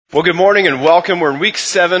Well, good morning and welcome. We're in week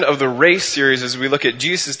 7 of the Race series as we look at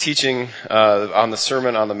Jesus' teaching on the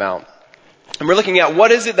Sermon on the Mount. And we're looking at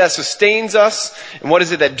what is it that sustains us and what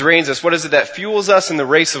is it that drains us? What is it that fuels us in the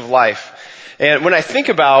race of life? And when I think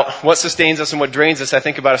about what sustains us and what drains us, I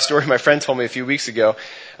think about a story my friend told me a few weeks ago.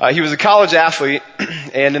 He was a college athlete,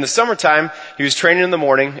 and in the summertime, he was training in the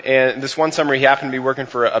morning, and this one summer he happened to be working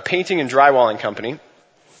for a painting and drywalling company.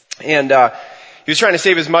 And he was trying to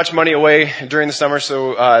save as much money away during the summer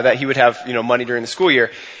so that he would have, money during the school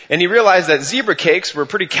year. And he realized that zebra cakes were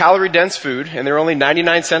pretty calorie-dense food, and they were only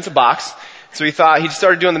 99 cents a box. So he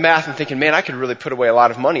started doing the math and thinking, man, I could really put away a lot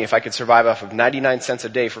of money if I could survive off of 99 cents a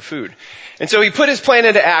day for food. And so he put his plan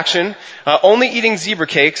into action, only eating zebra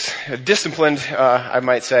cakes, disciplined, I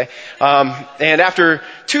might say. And after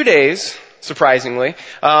 2 days, surprisingly,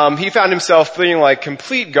 he found himself feeling like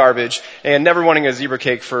complete garbage and never wanting a zebra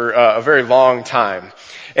cake for a very long time.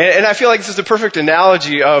 And I feel like this is a perfect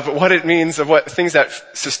analogy of what it means of what things that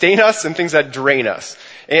sustain us and things that drain us.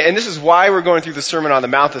 And this is why we're going through the Sermon on the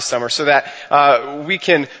Mount this summer, so that we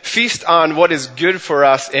can feast on what is good for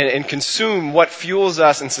us and consume what fuels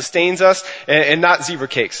us and sustains us, and not zebra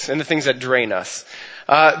cakes and the things that drain us.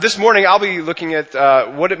 This morning I'll be looking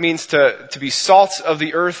at what it means to be salt of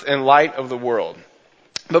the earth and light of the world.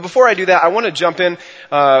 But before I do that, I want to jump in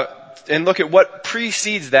and look at what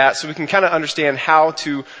precedes that so we can kind of understand how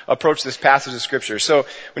to approach this passage of Scripture. So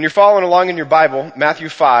when you're following along in your Bible, Matthew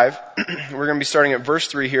 5, we're going to be starting at verse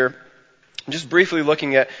 3 here, just briefly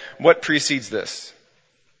looking at what precedes this.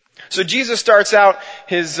 So Jesus starts out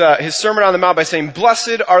his Sermon on the Mount by saying,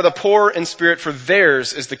 "Blessed are the poor in spirit, for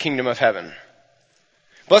theirs is the kingdom of heaven.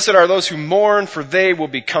 Blessed are those who mourn, for they will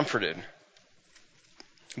be comforted.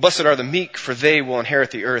 Blessed are the meek, for they will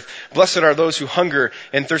inherit the earth. Blessed are those who hunger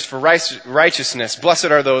and thirst for righteousness. Blessed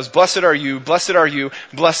are those, blessed are you, blessed are you,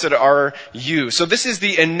 blessed are you." So this is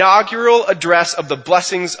the inaugural address of the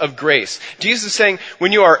blessings of grace. Jesus is saying,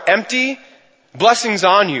 when you are empty, blessings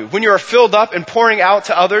on you. When you are filled up and pouring out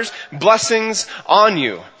to others, blessings on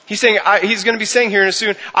you. He's going to be saying here in a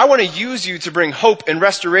soon, I want to use you to bring hope and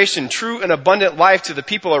restoration, true and abundant life to the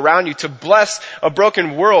people around you, to bless a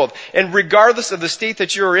broken world. And regardless of the state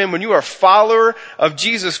that you are in, when you are a follower of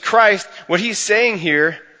Jesus Christ, what he's saying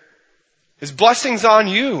here is blessings on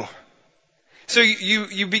you. So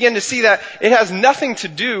you begin to see that it has nothing to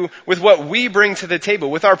do with what we bring to the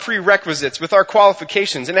table, with our prerequisites, with our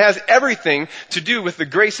qualifications, and it has everything to do with the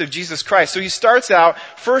grace of Jesus Christ. So he starts out,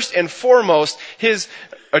 first and foremost, his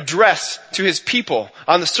address to his people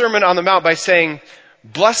on the Sermon on the Mount by saying,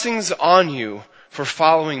 "Blessings on you for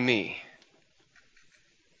following me."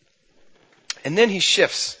 And then he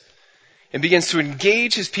shifts and begins to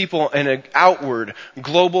engage his people in an outward,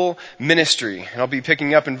 global ministry. And I'll be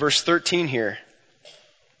picking up in verse 13 here.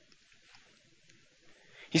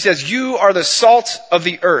 He says, "You are the salt of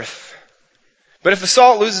the earth. But if the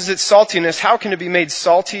salt loses its saltiness, how can it be made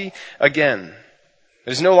salty again?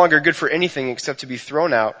 It is no longer good for anything except to be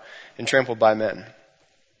thrown out and trampled by men.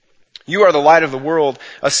 You are the light of the world.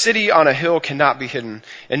 A city on a hill cannot be hidden,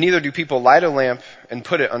 and neither do people light a lamp and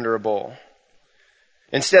put it under a bowl.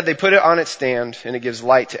 Instead, they put it on its stand, and it gives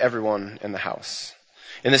light to everyone in the house.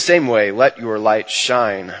 In the same way, let your light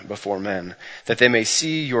shine before men, that they may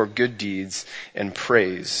see your good deeds and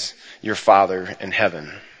praise your Father in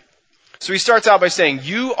heaven." So he starts out by saying,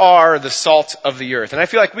 you are the salt of the earth. And I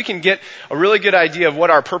feel like we can get a really good idea of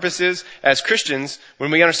what our purpose is as Christians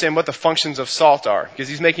when we understand what the functions of salt are, because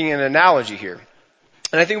he's making an analogy here.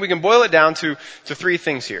 And I think we can boil it down to 3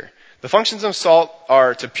 things here. The functions of salt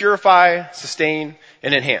are to purify, sustain,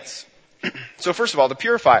 and enhance. So first of all, to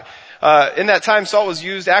purify. In that time, salt was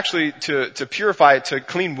used actually to purify, to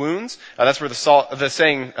clean wounds. That's where the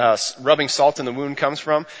saying, rubbing salt in the wound comes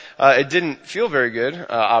from. It didn't feel very good,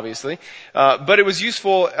 obviously. But it was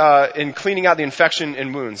useful, in cleaning out the infection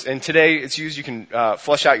in wounds. And today it's used, you can,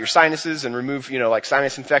 flush out your sinuses and remove, like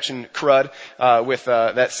sinus infection crud, with,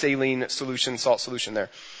 that saline solution, salt solution there.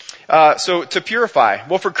 So to purify.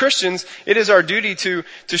 Well, for Christians, it is our duty to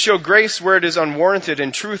show grace where it is unwarranted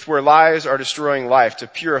and truth where lies are destroying life, to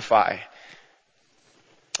purify.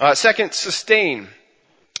 Second, sustain.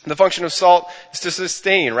 The function of salt is to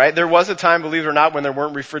sustain, right? There was a time, believe it or not, when there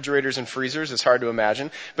weren't refrigerators and freezers. It's hard to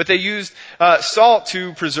imagine. But they used salt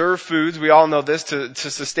to preserve foods. We all know this, to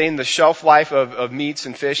sustain the shelf life of meats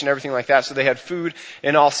and fish and everything like that. So they had food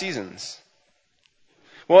in all seasons.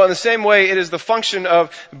 Well, in the same way, it is the function of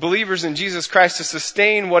believers in Jesus Christ to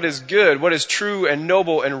sustain what is good, what is true and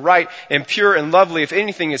noble and right and pure and lovely. If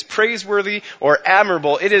anything is praiseworthy or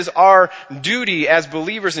admirable, it is our duty as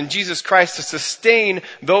believers in Jesus Christ to sustain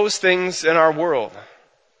those things in our world.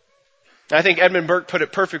 And I think Edmund Burke put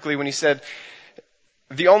it perfectly when he said,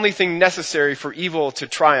 the only thing necessary for evil to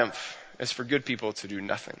triumph is for good people to do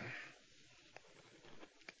nothing.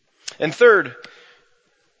 And third,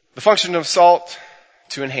 the function of salt,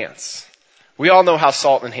 to enhance. We all know how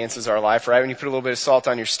salt enhances our life, right? When you put a little bit of salt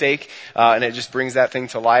on your steak, and it just brings that thing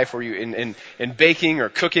to life, or you in baking or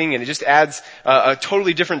cooking, and it just adds a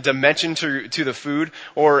totally different dimension to the food.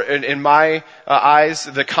 Or in my eyes,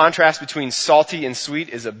 the contrast between salty and sweet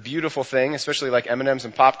is a beautiful thing, especially like M&Ms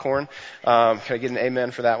and popcorn. Can I get an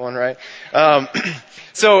amen for that one, right?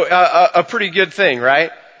 So a pretty good thing,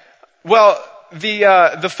 right? Well,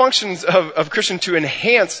 the functions of Christian to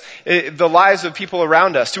enhance the lives of people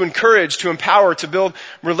around us, to encourage, to empower, to build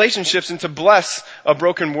relationships, and to bless a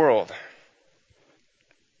broken world.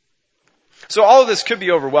 So all of this could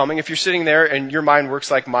be overwhelming. If you're sitting there and your mind works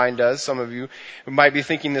like mine does, some of you might be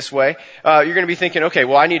thinking this way, you're going to be thinking, okay,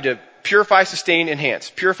 well, I need to purify, sustain,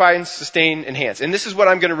 enhance. Purify and sustain, enhance. And this is what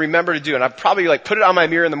I'm going to remember to do. And I probably put it on my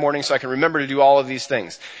mirror in the morning so I can remember to do all of these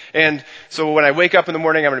things. And so when I wake up in the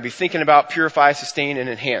morning, I'm going to be thinking about purify, sustain, and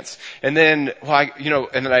enhance. And then,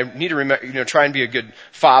 and then I need to remember, try and be a good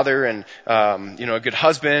father and, a good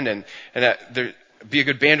husband and be a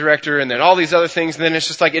good band director, and then all these other things, and then it's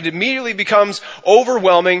just like it immediately becomes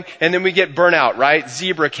overwhelming, and then we get burnout, right?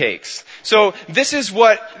 Zebra cakes. So this is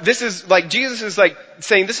like Jesus is like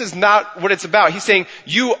saying this is not what it's about. He's saying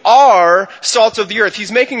you are salt of the earth.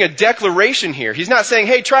 He's making a declaration here. He's not saying,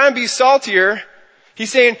 hey, try and be saltier.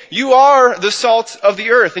 He's saying you are the salt of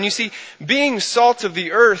the earth. And you see, being salt of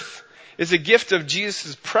the earth is a gift of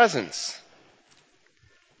Jesus' presence.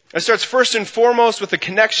 It starts first and foremost with a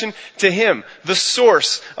connection to Him, the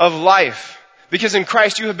source of life. Because in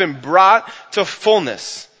Christ you have been brought to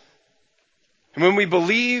fullness. And when we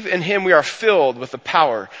believe in Him, we are filled with the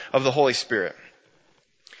power of the Holy Spirit.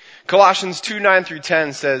 Colossians 2:9 through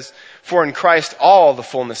 10 says, for in Christ all the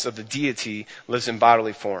fullness of the deity lives in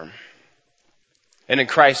bodily form. And in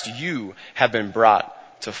Christ you have been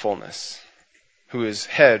brought to fullness, who is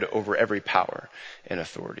head over every power and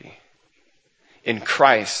authority. In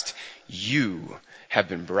Christ, you have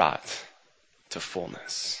been brought to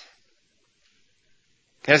fullness.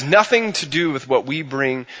 It has nothing to do with what we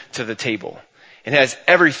bring to the table. It has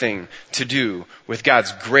everything to do with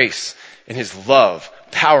God's grace and His love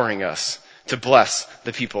powering us to bless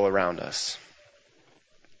the people around us.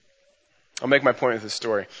 I'll make my point with this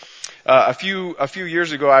story. A few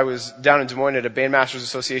years ago, I was down in Des Moines at a Bandmasters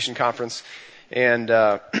Association conference, and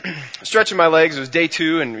stretching my legs. It was day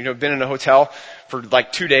 2, and been in a hotel for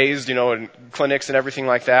like 2 days, and clinics and everything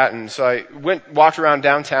like that. And so I walked around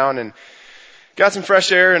downtown and got some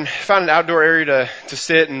fresh air and found an outdoor area to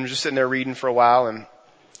sit, and just sitting there reading for a while. And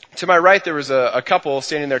to my right, there was a couple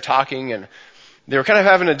standing there talking, and they were kind of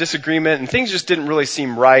having a disagreement, and things just didn't really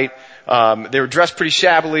seem right. They were dressed pretty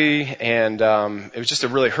shabbily, and it was just a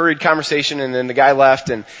really hurried conversation. And then the guy left,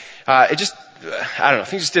 and things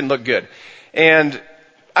just didn't look good. And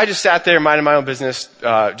I just sat there minding my own business,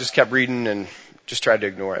 just kept reading and just tried to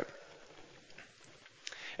ignore it.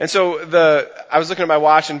 And so I was looking at my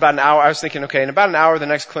watch, and about an hour, I was thinking, okay, in about an hour, the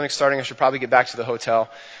next clinic's starting, I should probably get back to the hotel.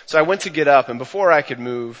 So I went to get up, and before I could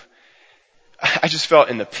move, I just felt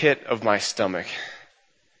in the pit of my stomach,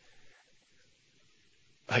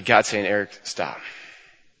 like God saying, Eric, stop.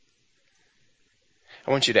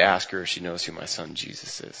 I want you to ask her if she knows who my son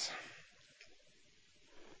Jesus is.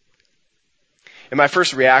 And my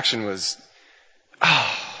first reaction was,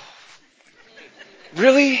 oh,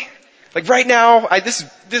 really? Like right now, this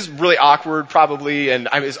is really awkward probably, and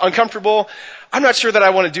it's uncomfortable. I'm not sure that I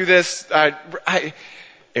want to do this.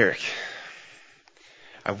 Eric,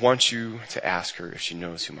 I want you to ask her if she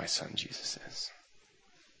knows who my son Jesus is.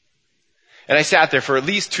 And I sat there for at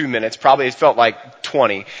least 2 minutes, probably it felt like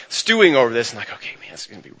 20, stewing over this, and like, okay, man, it's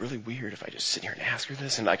going to be really weird if I just sit here and ask her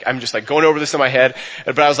this. And I'm just going over this in my head,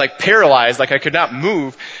 but I was paralyzed, I could not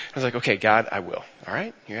move. I was like, okay, God, I will. All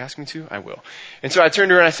right? You ask me to? I will. And so I turned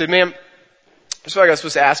to her and I said, ma'am, I just feel like I was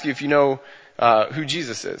supposed to ask you if you know who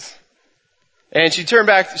Jesus is. And she turned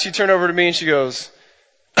over to me and she goes,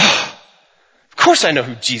 oh, of course I know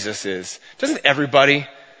who Jesus is. Doesn't everybody?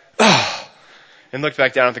 Oh. And looked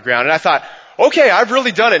back down at the ground. And I thought, okay, I've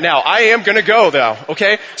really done it now. I am going to go though.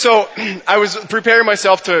 Okay. So I was preparing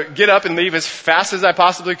myself to get up and leave as fast as I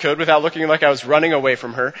possibly could without looking like I was running away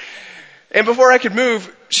from her. And before I could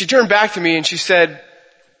move, she turned back to me and she said,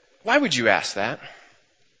 why would you ask that?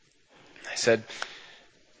 I said,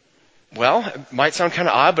 well, it might sound kind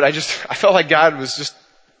of odd, but I felt like God was just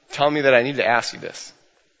telling me that I needed to ask you this.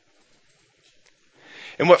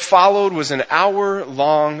 And what followed was an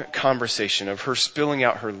hour-long conversation of her spilling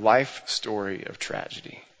out her life story of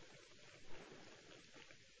tragedy.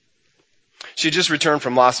 She had just returned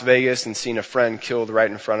from Las Vegas and seen a friend killed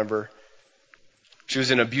right in front of her. She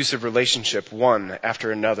was in an abusive relationship, one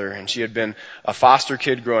after another, and she had been a foster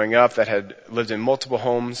kid growing up that had lived in multiple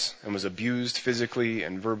homes and was abused physically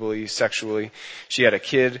and verbally, sexually. She had a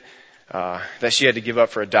kid that she had to give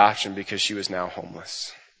up for adoption because she was now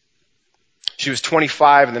homeless. She was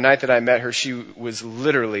 25, and the night that I met her, she was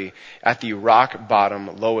literally at the rock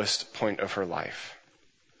bottom, lowest point of her life.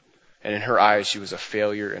 And in her eyes, she was a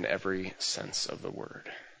failure in every sense of the word.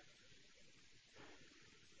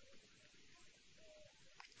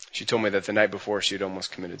 She told me that the night before she had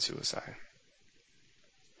almost committed suicide.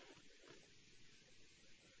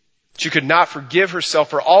 She could not forgive herself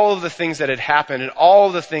for all of the things that had happened and all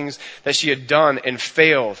of the things that she had done and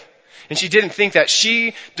failed. And she didn't think that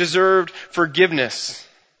she deserved forgiveness.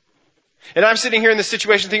 And I'm sitting here in this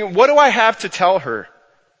situation thinking, what do I have to tell her?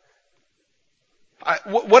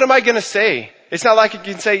 What am I going to say? It's not like I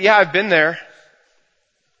can say, yeah, I've been there.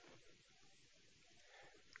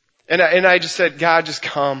 And I just said, God, just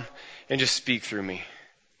come and just speak through me.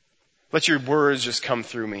 Let your words just come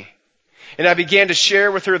through me. And I began to share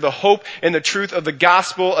with her the hope and the truth of the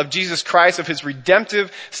gospel of Jesus Christ, of his redemptive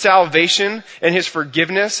salvation and his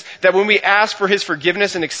forgiveness. That when we ask for his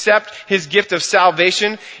forgiveness and accept his gift of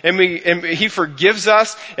salvation, and he forgives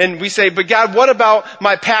us, and we say, but God, what about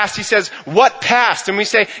my past? He says, what past? And we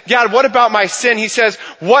say, God, what about my sin? He says,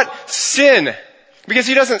 what sin? Because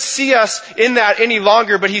he doesn't see us in that any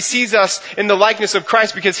longer, but he sees us in the likeness of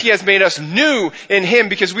Christ because he has made us new in him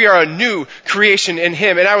because we are a new creation in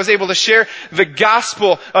him. And I was able to share the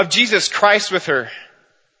gospel of Jesus Christ with her.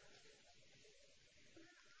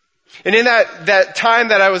 And in that time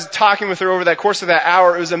that I was talking with her over that course of that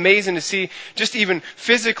hour, it was amazing to see just even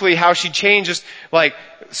physically how she changed, just like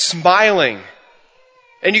smiling.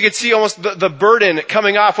 And you could see almost the burden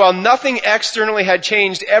coming off. While nothing externally had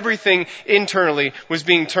changed, everything internally was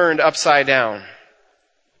being turned upside down.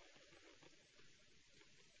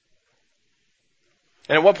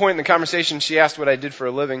 And at one point in the conversation, she asked what I did for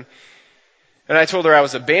a living. And I told her I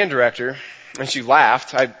was a band director. And she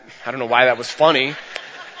laughed. I don't know why that was funny.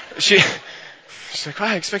 She's like, well,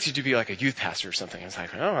 I expect you to be like a youth pastor or something. I was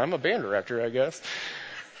like, oh, I'm a band director, I guess.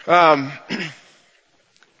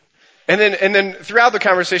 And then throughout the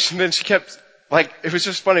conversation, then she kept, like, it was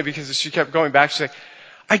just funny because she kept going back. She's like,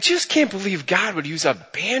 I just can't believe God would use a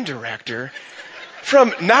band director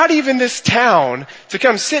from not even this town to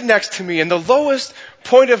come sit next to me in the lowest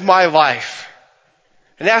point of my life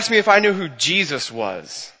and ask me if I knew who Jesus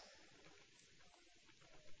was.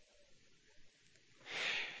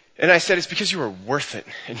 And I said, it's because you are worth it,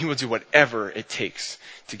 and he will do whatever it takes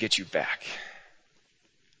to get you back.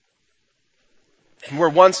 Where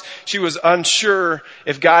once she was unsure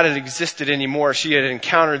if God had existed anymore, she had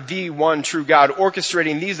encountered the one true God,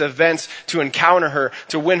 orchestrating these events to encounter her,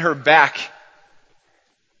 to win her back.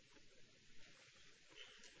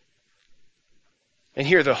 And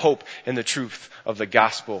hear the hope and the truth of the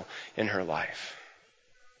gospel in her life.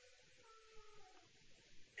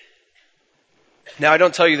 Now, I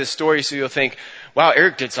don't tell you this story so you'll think, wow,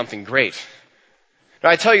 Eric did something great. Now,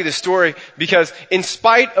 I tell you this story because in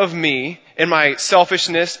spite of me and my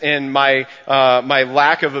selfishness and my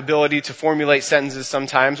lack of ability to formulate sentences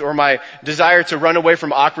sometimes, or my desire to run away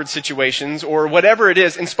from awkward situations, or whatever it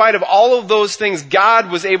is, in spite of all of those things, God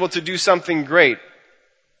was able to do something great.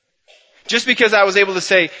 Just because I was able to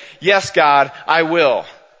say, yes, God, I will.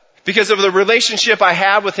 Because of the relationship I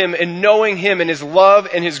have with him and knowing him and his love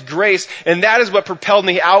and his grace. And that is what propelled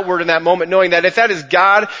me outward in that moment, knowing that if that is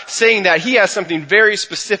God saying that, he has something very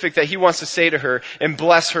specific that he wants to say to her and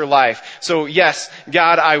bless her life. So yes,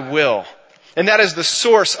 God, I will. And that is the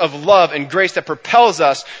source of love and grace that propels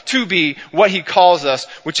us to be what he calls us,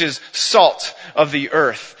 which is salt of the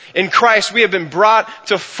earth. In Christ, we have been brought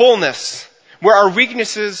to fullness, where our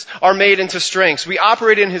weaknesses are made into strengths. We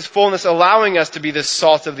operate in his fullness, allowing us to be the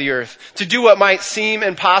salt of the earth, to do what might seem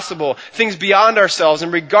impossible, things beyond ourselves.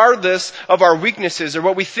 And regardless of our weaknesses or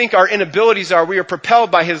what we think our inabilities are, we are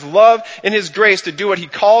propelled by his love and his grace to do what he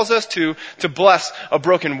calls us to bless a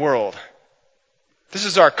broken world. This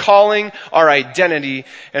is our calling, our identity,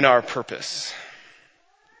 and our purpose.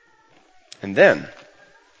 And then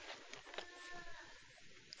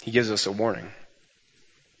he gives us a warning.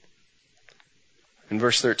 In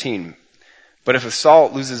verse 13, but if a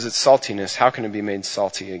salt loses its saltiness, how can it be made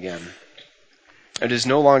salty again? It is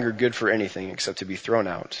no longer good for anything except to be thrown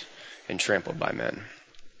out and trampled by men.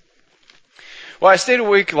 Well, I stayed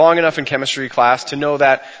awake long enough in chemistry class to know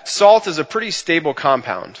that salt is a pretty stable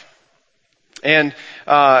compound. And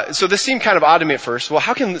so this seemed kind of odd to me at first. Well,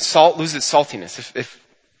 how can salt lose its saltiness?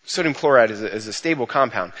 Sodium chloride is a stable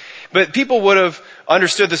compound. But people would have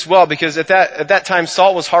understood this well because at that time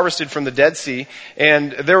salt was harvested from the Dead Sea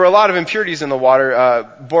and there were a lot of impurities in the water,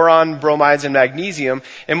 boron, bromides, and magnesium.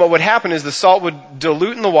 And what would happen is the salt would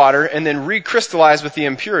dilute in the water and then recrystallize with the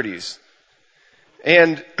impurities.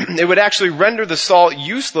 And it would actually render the salt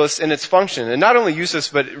useless in its function. And not only useless,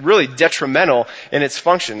 but really detrimental in its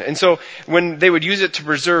function. And so when they would use it to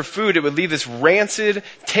preserve food, it would leave this rancid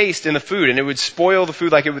taste in the food. And it would spoil the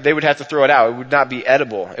food they would have to throw it out. It would not be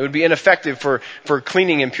edible. It would be ineffective for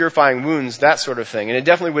cleaning and purifying wounds, that sort of thing. And it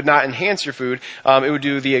definitely would not enhance your food. It would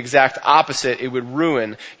do the exact opposite. It would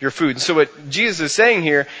ruin your food. And so what Jesus is saying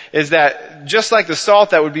here is that just like the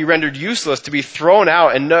salt that would be rendered useless to be thrown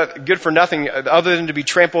out and good for nothing other than to be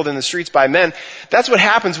trampled in the streets by men, that's what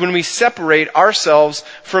happens when we separate ourselves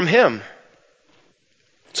from Him.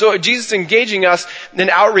 So Jesus is engaging us in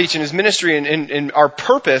outreach in His ministry and in our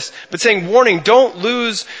purpose, but saying, warning, don't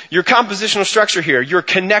lose your compositional structure here, your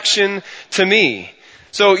connection to me.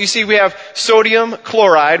 So you see, we have sodium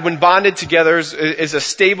chloride when bonded together is a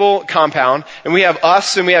stable compound, and we have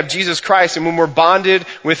us and we have Jesus Christ, and when we're bonded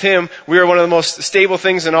with Him, we are one of the most stable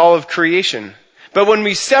things in all of creation. But when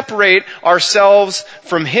we separate ourselves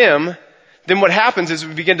from Him, then what happens is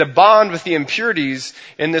we begin to bond with the impurities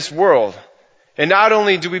in this world. And not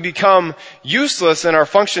only do we become useless in our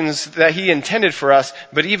functions that He intended for us,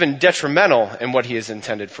 but even detrimental in what He has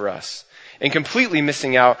intended for us. And completely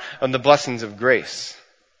missing out on the blessings of grace.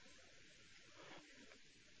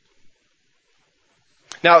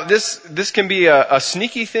 Now, this can be a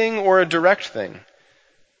sneaky thing or a direct thing.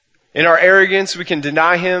 In our arrogance, we can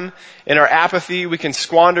deny Him. In our apathy, we can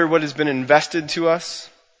squander what has been invested to us.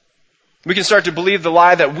 We can start to believe the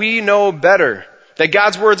lie that we know better, that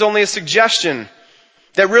God's Word's only a suggestion,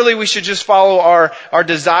 that really we should just follow our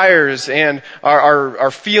desires and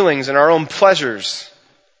our feelings and our own pleasures.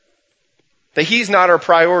 That He's not our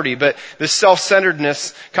priority, but this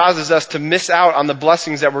self-centeredness causes us to miss out on the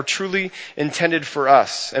blessings that were truly intended for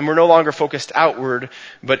us. And we're no longer focused outward,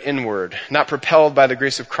 but inward. Not propelled by the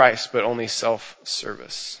grace of Christ, but only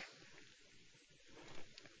self-service.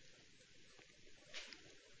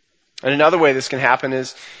 And another way this can happen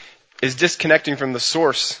is disconnecting from the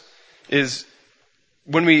source. Is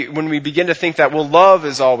when we begin to think that, well, love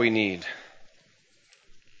is all we need.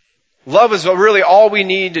 Love is really all we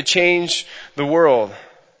need to change the world.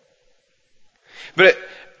 But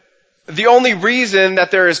the only reason that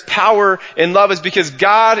there is power in love is because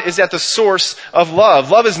God is at the source of love.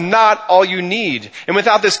 Love is not all you need. And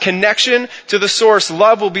without this connection to the source,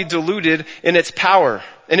 love will be diluted in its power.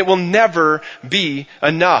 And it will never be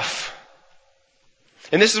enough.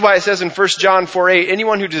 And this is why it says in 1 John 4:8,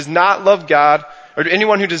 anyone who does not love God, or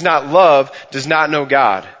anyone who does not love, does not know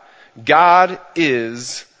God. God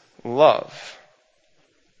is love.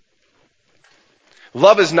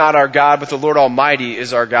 Love is not our God, but the Lord Almighty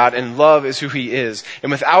is our God, and love is who He is.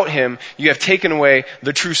 And without Him, you have taken away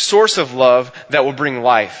the true source of love that will bring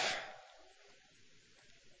life.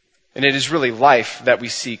 And it is really life that we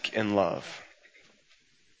seek in love.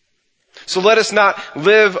 So let us not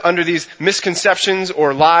live under these misconceptions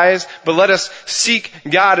or lies, but let us seek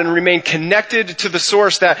God and remain connected to the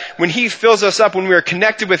source, that when He fills us up, when we are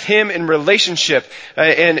connected with Him in relationship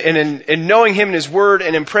and in knowing Him in His Word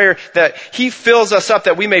and in prayer, that He fills us up,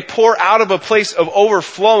 that we may pour out of a place of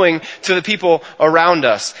overflowing to the people around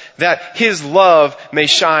us, that His love may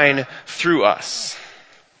shine through us.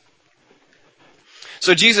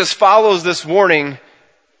 So Jesus follows this warning,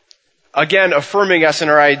 again affirming us in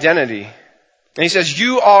our identity. And He says,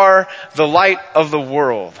 you are the light of the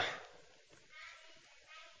world.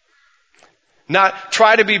 Not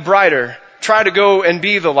try to be brighter, try to go and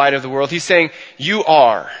be the light of the world. He's saying, you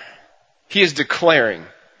are. He is declaring,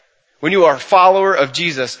 when you are a follower of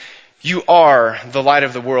Jesus, you are the light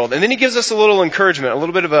of the world. And then He gives us a little encouragement, a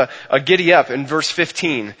little bit of a giddy up in verse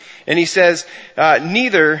 15. And He says,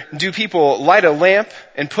 neither do people light a lamp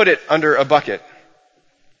and put it under a bucket.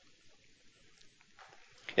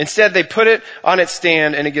 Instead, they put it on its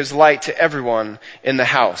stand, and it gives light to everyone in the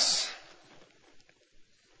house.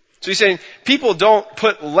 So He's saying, people don't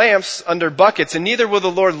put lamps under buckets, and neither will the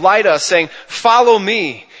Lord light us, saying, follow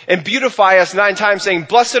me, and beautify us 9 times, saying,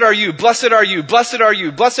 blessed are you, blessed are you, blessed are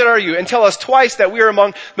you, blessed are you, and tell us twice that we are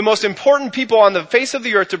among the most important people on the face of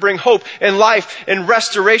the earth to bring hope and life and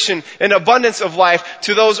restoration and abundance of life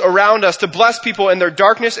to those around us, to bless people in their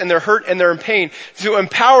darkness and their hurt and their pain, to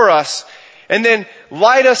empower us, and then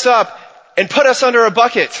light us up and put us under a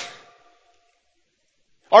bucket.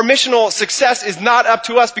 Our missional success is not up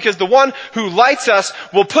to us, because the one who lights us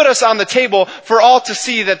will put us on the table for all to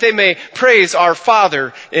see, that they may praise our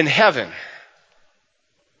Father in heaven.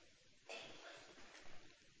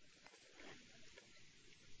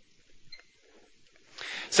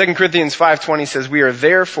 2 Corinthians 5:20 says, "We are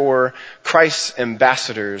therefore Christ's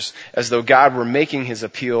ambassadors, as though God were making his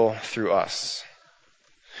appeal through us.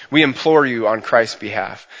 We implore you on Christ's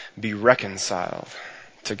behalf, be reconciled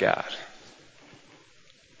to God."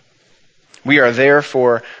 We are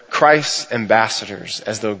therefore Christ's ambassadors,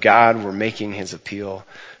 as though God were making his appeal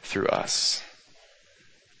through us.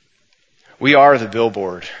 We are the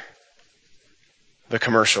billboard, the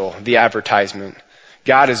commercial, the advertisement.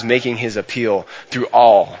 God is making his appeal through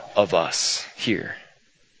all of us here.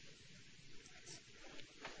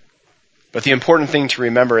 But the important thing to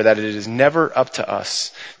remember is that it is never up to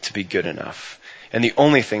us to be good enough. And the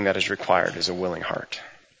only thing that is required is a willing heart.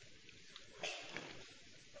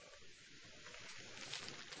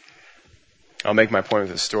 I'll make my point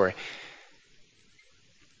with this story.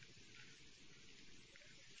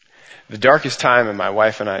 The darkest time in my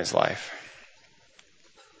wife and I's life.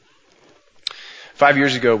 5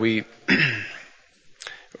 years ago, we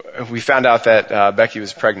found out that Becky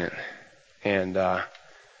was pregnant, and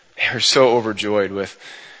we were so overjoyed with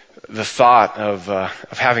the thought of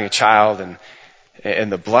having a child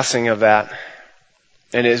and the blessing of that.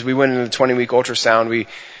 And as we went into the 20-week ultrasound, we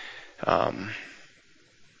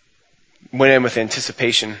went in with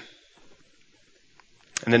anticipation.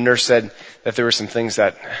 And the nurse said that there were some things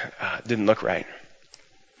that didn't look right.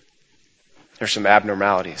 There's some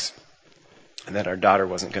abnormalities, and that our daughter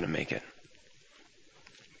wasn't going to make it.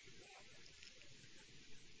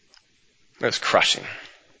 It was crushing.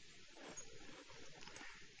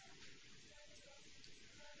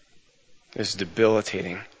 It was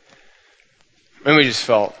debilitating. And we just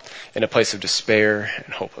felt in a place of despair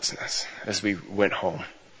and hopelessness as we went home,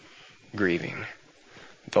 grieving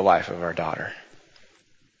the life of our daughter.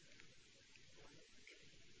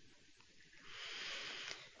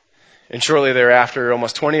 And shortly thereafter,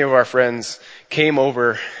 almost 20 of our friends came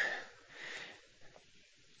over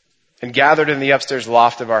and gathered in the upstairs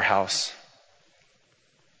loft of our house,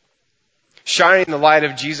 shining the light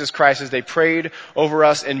of Jesus Christ as they prayed over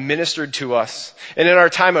us and ministered to us. And in our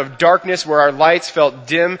time of darkness, where our lights felt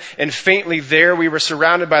dim and faintly there, we were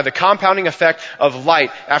surrounded by the compounding effect of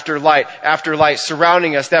light after light after light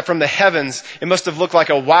surrounding us, that from the heavens, it must have looked like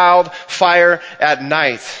a wildfire at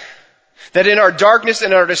night. That in our darkness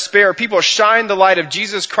and our despair, people shine the light of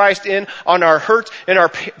Jesus Christ in on our hurt and our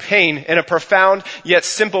pain in a profound yet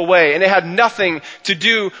simple way. And it had nothing to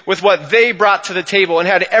do with what they brought to the table, and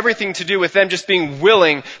had everything to do with them just being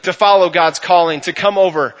willing to follow God's calling, to come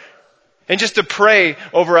over and just to pray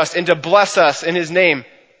over us and to bless us in his name.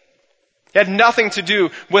 It had nothing to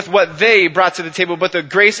do with what they brought to the table, but the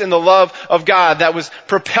grace and the love of God that was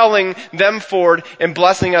propelling them forward and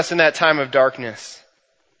blessing us in that time of darkness.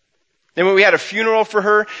 And when we had a funeral for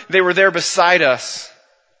her, they were there beside us.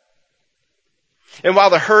 And while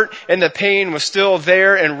the hurt and the pain was still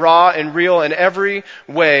there and raw and real in every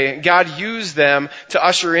way, God used them to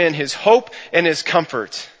usher in his hope and his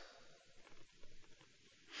comfort.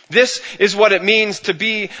 This is what it means to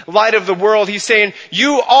be light of the world. He's saying,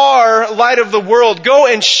 you are light of the world. Go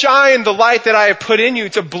and shine the light that I have put in you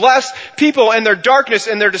to bless people in their darkness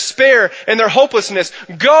and their despair and their hopelessness.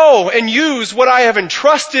 Go and use what I have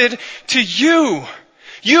entrusted to you.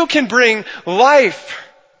 You can bring life.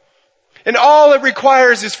 And all it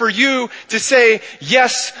requires is for you to say,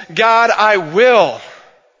 yes, God, I will.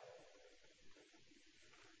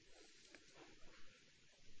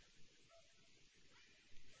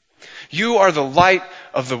 You are the light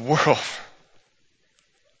of the world.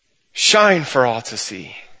 Shine for all to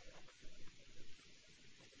see.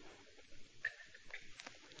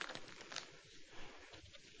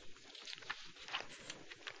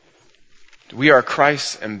 We are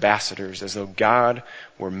Christ's ambassadors, as though God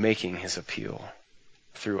were making his appeal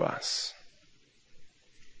through us.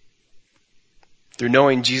 Through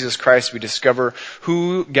knowing Jesus Christ, we discover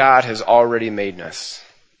who God has already made us.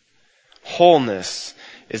 Wholeness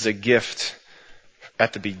is a gift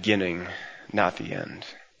at the beginning, not the end.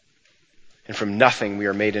 And from nothing we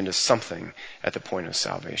are made into something at the point of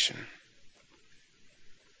salvation.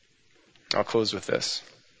 I'll close with this.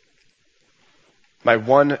 My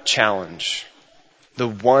one challenge, the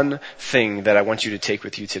one thing that I want you to take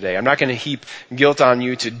with you today. I'm not going to heap guilt on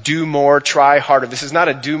you to do more, try harder. This is not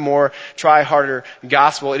a do more, try harder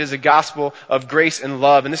gospel. It is a gospel of grace and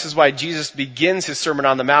love. And this is why Jesus begins his Sermon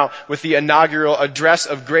on the Mount with the inaugural address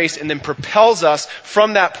of grace, and then propels us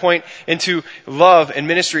from that point into love and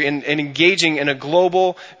ministry and engaging in a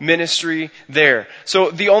global ministry there.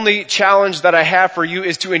 So the only challenge that I have for you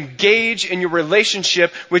is to engage in your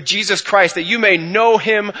relationship with Jesus Christ, that you may know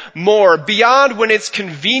him more beyond when it's it's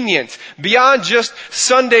convenient, beyond just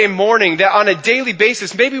Sunday morning, that on a daily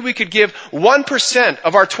basis, maybe we could give 1%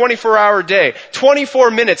 of our 24-hour day,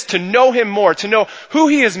 24 minutes to know Him more, to know who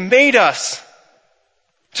He has made us,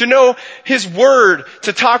 to know His Word,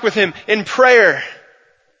 to talk with Him in prayer.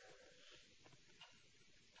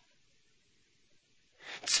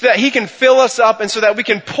 So that He can fill us up and so that we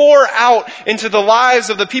can pour out into the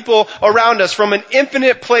lives of the people around us from an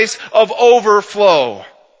infinite place of overflow.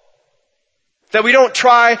 That we don't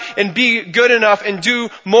try and be good enough and do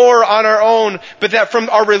more on our own, but that from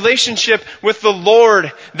our relationship with the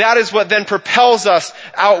Lord, that is what then propels us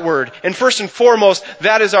outward. And first and foremost,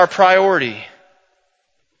 that is our priority.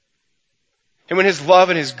 And when His love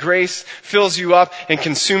and His grace fills you up and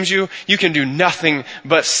consumes you, you can do nothing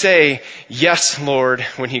but say, yes, Lord,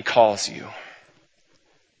 when He calls you.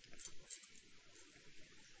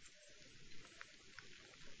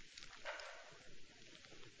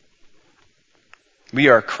 We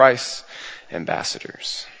are Christ's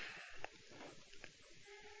ambassadors.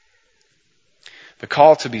 The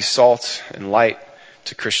call to be salt and light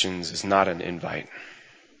to Christians is not an invite.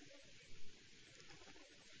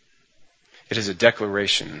 It is a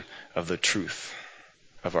declaration of the truth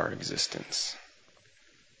of our existence.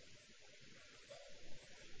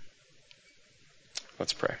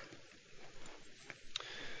 Let's pray.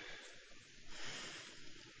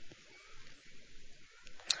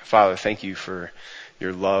 Father, thank you for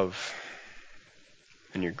your love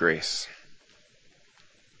and your grace.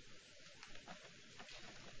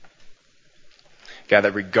 God,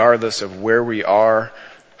 that regardless of where we are,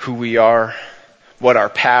 who we are, what our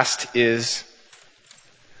past is,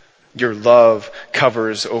 your love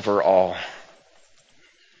covers over all.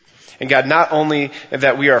 And God, not only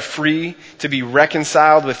that we are free to be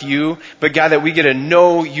reconciled with you, but God, that we get to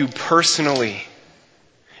know you personally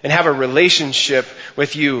and have a relationship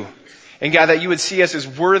with you. And God, that you would see us as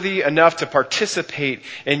worthy enough to participate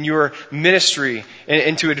in your ministry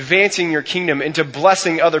and to advancing your kingdom and to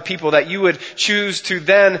blessing other people, that you would choose to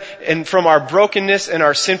then, and from our brokenness and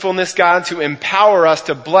our sinfulness, God, to empower us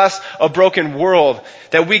to bless a broken world,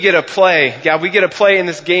 that we get to play. God, we get to play in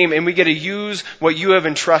this game and we get to use what you have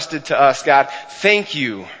entrusted to us. God, thank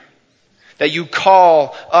you that you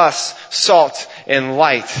call us salt and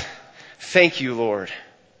light. Thank you, Lord,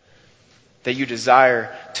 that you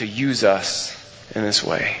desire to use us in this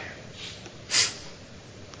way.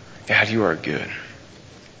 God, you are good.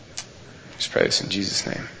 Just pray this in Jesus'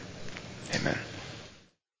 name. Amen.